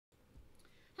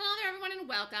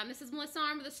everyone, welcome. This is Melissa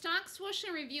Arm with the Stock Swoosh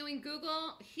and reviewing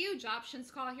Google. Huge options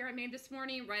call here I made this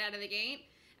morning right out of the gate,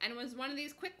 and it was one of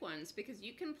these quick ones because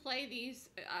you can play these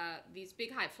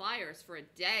big high flyers for a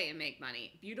day and make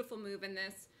money. Beautiful move in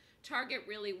this. Target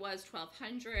really was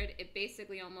 1200. It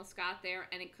basically almost got there,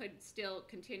 and it could still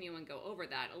continue and go over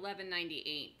that.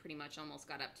 1198 pretty much almost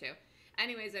got up to.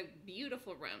 Anyways, a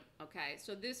beautiful room. Okay,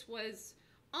 so this was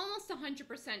almost 100%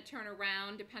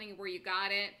 turnaround depending on where you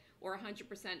got it, or 100%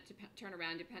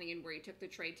 turnaround depending on where you took the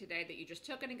trade today that you just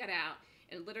took it and got out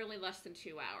in literally less than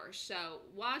 2 hours. So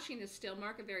watching the still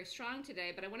market very strong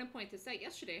today, but I want to point this out.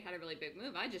 Yesterday had a really big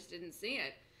move. I just didn't see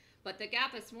it. But the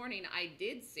gap this morning I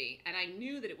did see, and I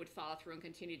knew that it would follow through and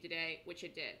continue today, which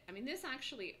it did. I mean, this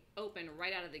actually opened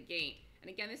right out of the gate.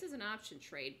 And again, this is an option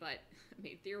trade, but I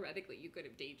mean, theoretically, you could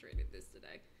have day traded this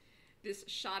today. This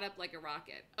shot up like a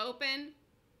rocket. Open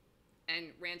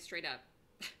and ran straight up.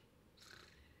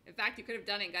 In fact, you could have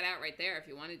done it and got out right there if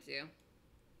you wanted to.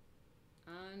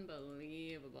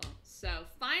 Unbelievable. So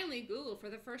finally, Google, for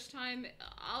the first time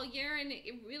all year, and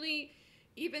it really,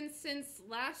 even since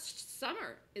last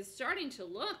summer, is starting to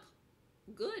look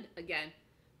good again.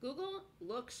 Google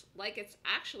looks like it's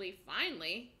actually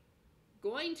finally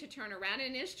going to turn around,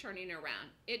 and is turning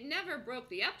around. It never broke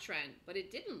the uptrend, but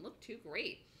it didn't look too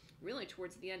great, really,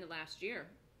 towards the end of last year.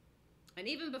 And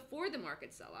even before the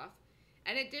market sell-off.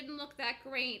 And it didn't look that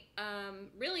great,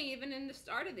 really, even in the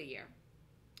start of the year.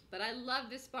 But I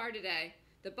love this bar today.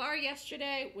 The bar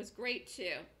yesterday was great,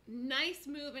 too. Nice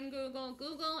move in Google.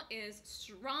 Google is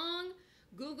strong.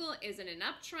 Google is in an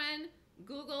uptrend.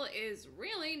 Google is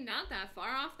really not that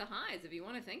far off the highs, if you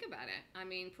want to think about it. I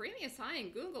mean, previous high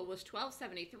in Google was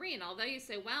 1273. And although you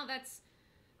say, wow, that's,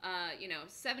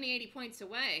 70, 80 points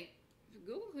away,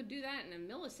 Google could do that in a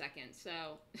millisecond.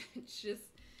 So it's just,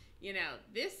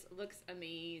 this looks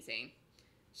amazing.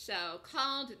 So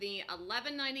called the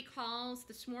 1190 calls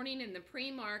this morning in the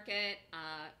pre-market,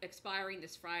 expiring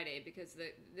this Friday because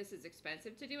this is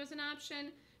expensive to do as an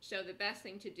option. So the best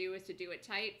thing to do is to do it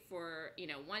tight for,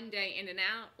 1 day in and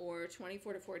out, or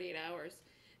 24 to 48 hours.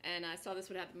 And I saw this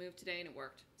would have to move today, and it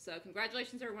worked. So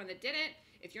congratulations to everyone that did it.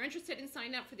 If you're interested in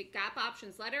signing up for the Gap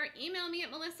Options letter, email me at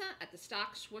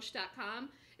melissa@thestockswoosh.com.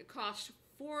 It costs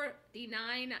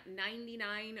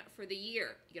 $49.99 for the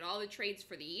year. You get all the trades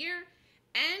for the year.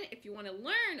 And if you want to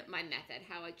learn my method,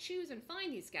 how I choose and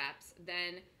find these gaps,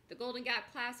 then the Golden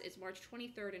Gap class is March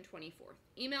 23rd and 24th.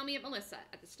 Email me at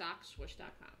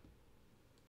melissa@thestockswoosh.com.